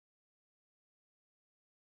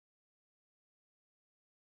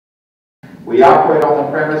We operate on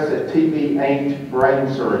the premise that TV ain't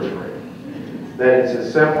brain surgery, that it's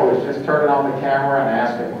as simple as just turning on the camera and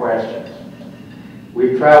asking questions.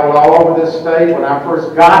 We've traveled all over this state. When I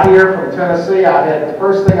first got here from Tennessee, the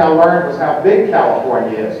first thing I learned was how big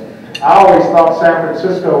California is. I always thought San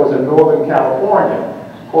Francisco was in Northern California.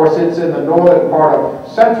 Of course, it's in the northern part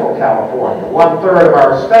of Central California. 1/3 of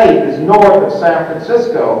our state is north of San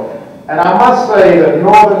Francisco. And I must say the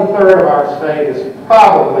northern third of our state is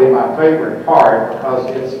probably my favorite part because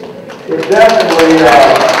it definitely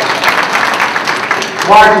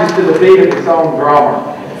marches to the beat of its own drummer.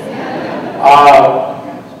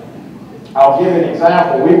 I'll give you an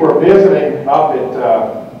example. We were visiting up at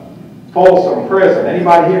Folsom Prison.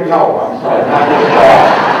 Anybody here? No, I'm sorry.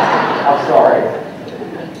 I'm sorry.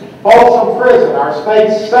 Folsom Prison, our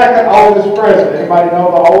state's second oldest prison. Anybody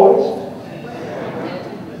know the oldest?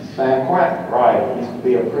 San Quentin, right. It used to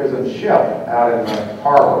be a prison ship out in the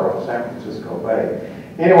harbor of San Francisco Bay.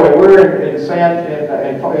 Anyway, we're in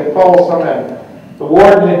Folsom, and the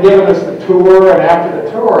warden had given us the tour, and after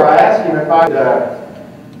the tour, I asked him if I'd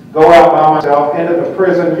go out by myself into the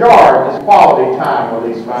prison yard. It's quality time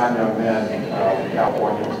with these fine young men in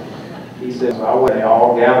California. He says, well, when they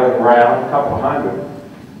all gathered around, a couple hundred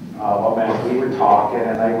of them, and we were talking,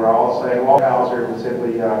 and they were all saying, well, Howser, and said,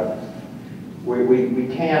 we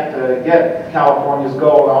can't get California's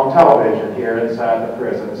gold on television here inside the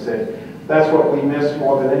prison. He said, that's what we miss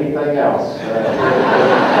more than anything else.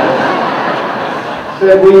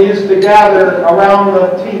 Said we used to gather around the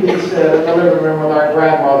TV set in the living room with our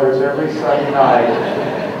grandmothers every Sunday night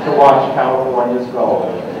to watch California's Gold.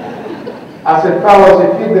 I said, fellows,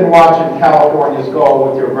 if you'd been watching California's Gold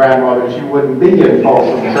with your grandmothers, you wouldn't be in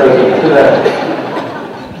Folsom Prison today.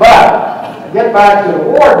 But get back to the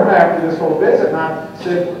warden after this whole visit, and I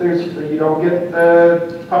said, you don't get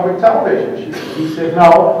public television. He said,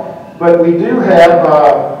 no, but we do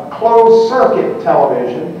have closed circuit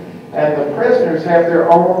television. And the prisoners have their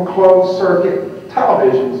own closed-circuit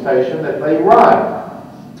television station that they run.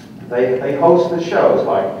 They host the shows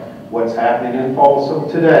like what's happening in Folsom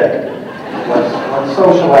today, what's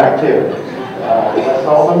social activities, what's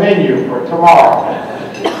on the menu for tomorrow.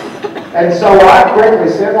 And so I quickly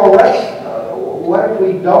said, well, what if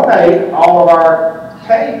we donate all of our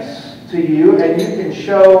tapes to you and you can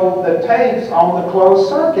show the tapes on the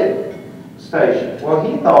closed-circuit station? Well,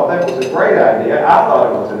 he thought that was a great idea. I thought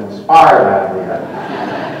it was an inspired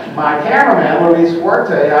idea. My cameraman, Luis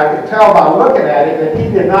Fuerte, I could tell by looking at him that he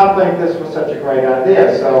did not think this was such a great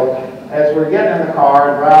idea. So as we're getting in the car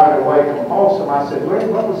and driving away from Folsom, I said, Luis,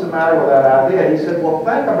 what was the matter with that idea? He said, well,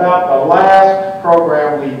 think about the last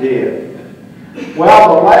program we did.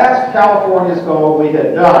 Well, the last California's Gold we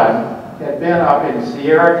had done had been up in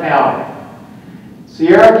Sierra County.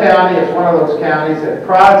 Sierra County is one of those counties that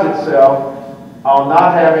prides itself on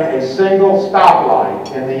not having a single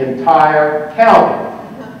stoplight in the entire county.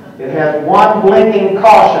 It has one blinking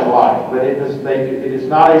caution light, but it is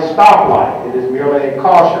not a stoplight. It is merely a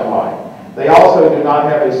caution light. They also do not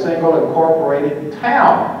have a single incorporated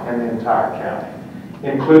town in the entire county,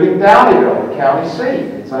 including Downeyville, the county seat.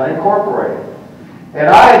 It's unincorporated. And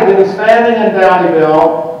I had been standing in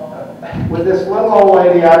Downeyville with this little old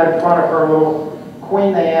lady out in front of her little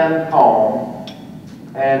Queen Anne home,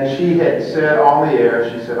 and she had said on the air,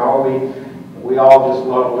 she said, oh, we all just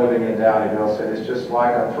love living in Downeyville. Said, it's just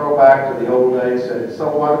like a throwback to the old days. Said, it's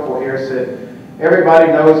so wonderful here. Said, everybody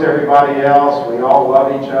knows everybody else. We all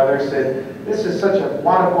love each other. Said, this is such a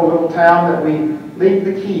wonderful little town that we leave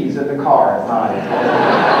the keys in the car at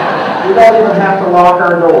night. We don't even have to lock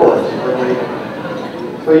our doors.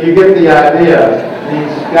 So you get the idea.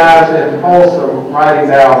 These guys in Folsom writing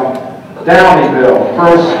down Downeyville,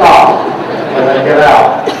 first stop, when they get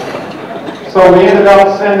out. So we ended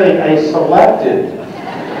up sending a selected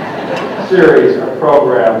series of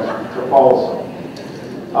programs to Folsom.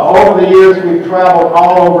 Over the years, we've traveled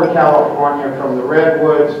all over California, from the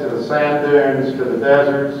redwoods to the sand dunes, to the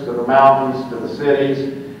deserts, to the mountains, to the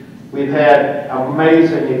cities. We've had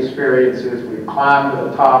amazing experiences. We've climbed to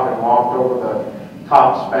the top and walked over the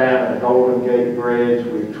top span of the Golden Gate Bridge.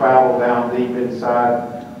 We've traveled down deep inside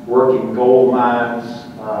working gold mines.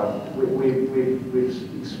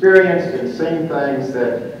 We've experienced and seen things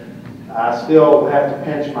that I still have to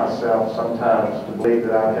pinch myself sometimes to believe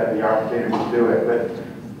that I've had the opportunity to do it. But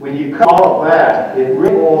when you cut all of that, it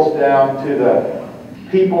really boils down to the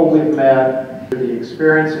people we've met, to the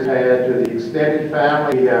experiences we've had, to the extended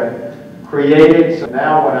family we have created. So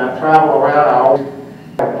now when I travel around, I always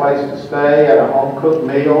have a place to stay and a home-cooked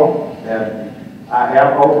meal. And I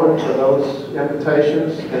am open for those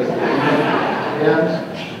invitations as the evening ends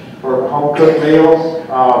for home-cooked meals.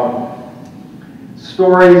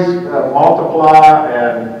 stories multiply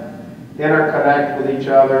and interconnect with each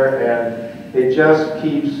other, and it just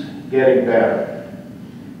keeps getting better.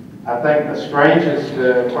 I think the strangest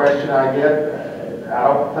question I get, I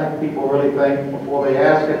don't think people really think before they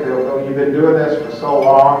ask it, they'll go, "You've been doing this for so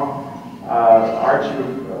long, aren't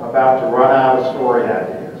you about to run out of story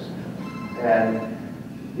ideas?" And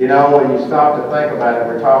you know, when you stop to think about it,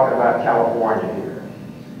 we're talking about California here.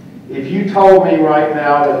 If you told me right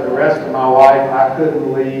now that the rest of my life I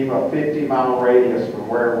couldn't leave a 50-mile radius from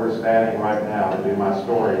where we're standing right now to do my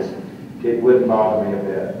stories, it wouldn't bother me a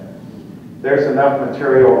bit. There's enough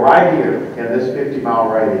material right here in this 50-mile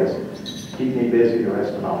radius to keep me busy the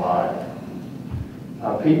rest of my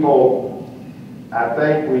life. People, I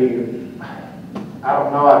think I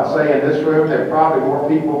don't know, I'd say in this room there are probably more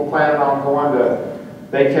people planning on going to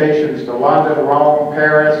vacations to London, Rome,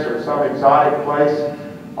 Paris, or some exotic place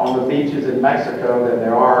on the beaches in Mexico than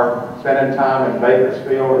there are spending time in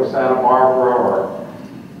Bakersfield or Santa Barbara or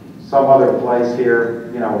some other place here,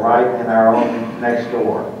 you know, right in our own next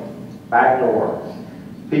door, back door.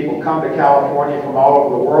 People come to California from all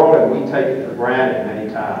over the world, and we take it for granted many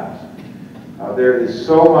times. There is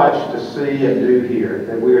so much to see and do here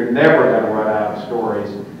that we are never going to run out of stories.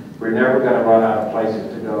 We're never going to run out of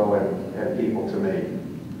places to go and people to meet.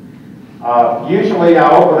 Usually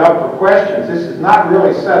I open up for questions. This is not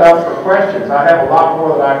really set up for questions. I have a lot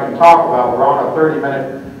more that I can talk about. We're on a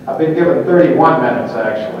 30-minute, I've been given 31 minutes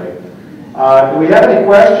actually. Do we have any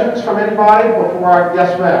questions from anybody before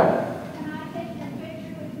yes ma'am?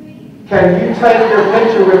 Can you take your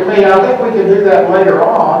picture with me? I think we can do that later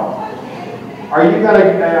on. Are you going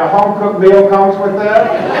to, a home-cooked meal comes with that?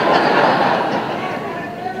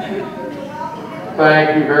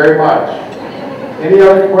 Thank you very much. Any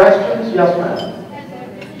other questions? Yes, ma'am.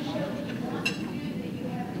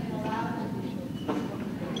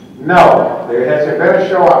 No. Has there been a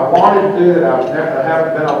show I wanted to do that I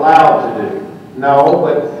haven't been allowed to do? No,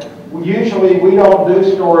 but usually we don't do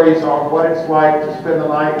stories on what it's like to spend the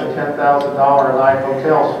night in a $10,000 a night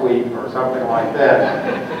hotel suite or something like that.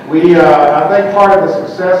 I think part of the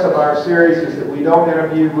success of our series is that we don't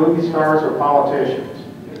interview movie stars or politicians.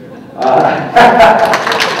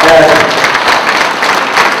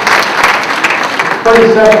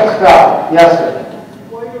 Pretty simple stuff. Yes, sir.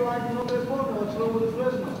 Why you like to know this one? What's wrong with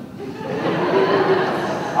Fresno?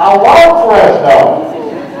 I love Fresno.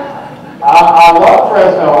 I love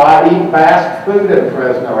Fresno. I eat fast food in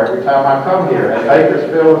Fresno every time I come here, and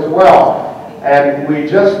Bakersfield as well. And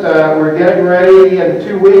we're getting ready in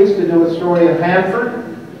 2 weeks to do a story in Hanford,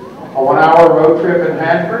 a 1-hour road trip in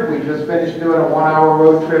Hanford. We just finished doing a 1-hour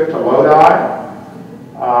road trip to Lodi.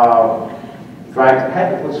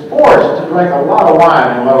 Was forced to drink a lot of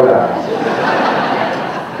wine in Lodi.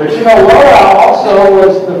 But you know, Lodi also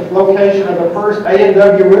was the location of the first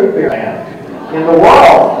A&W root beer plant in the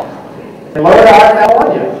world. In Lodi,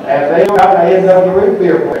 California, and they got an A&W root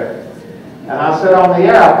beer there. And I said on the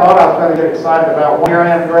air, I thought I was going to get excited about here I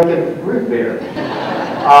am drinking root beer.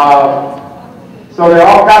 So they're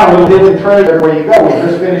all kind of little hidden treasure where you go. We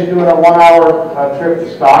just finished doing a 1-hour trip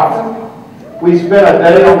to Stockton. We spent a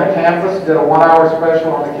day on the campus, did a 1-hour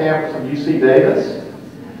special on the campus of UC Davis.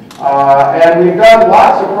 And we've done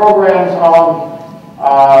lots of programs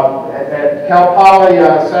at Cal Poly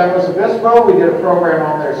San Luis Obispo. We did a program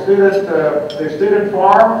on their student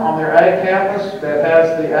farm on their ag campus that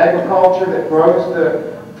has the agriculture that grows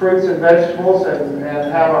the fruits and vegetables and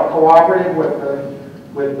have a cooperative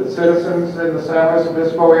with the citizens in the San Luis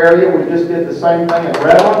Obispo area. We just did the same thing in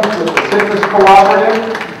Redlands with the citrus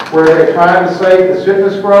cooperative, where they're trying to save the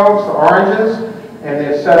citrus groves, the oranges, and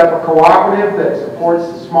they've set up a cooperative that supports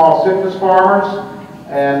the small citrus farmers,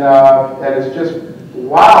 and it's just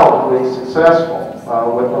wildly successful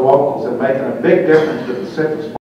with the locals and making a big difference with the citrus farmers.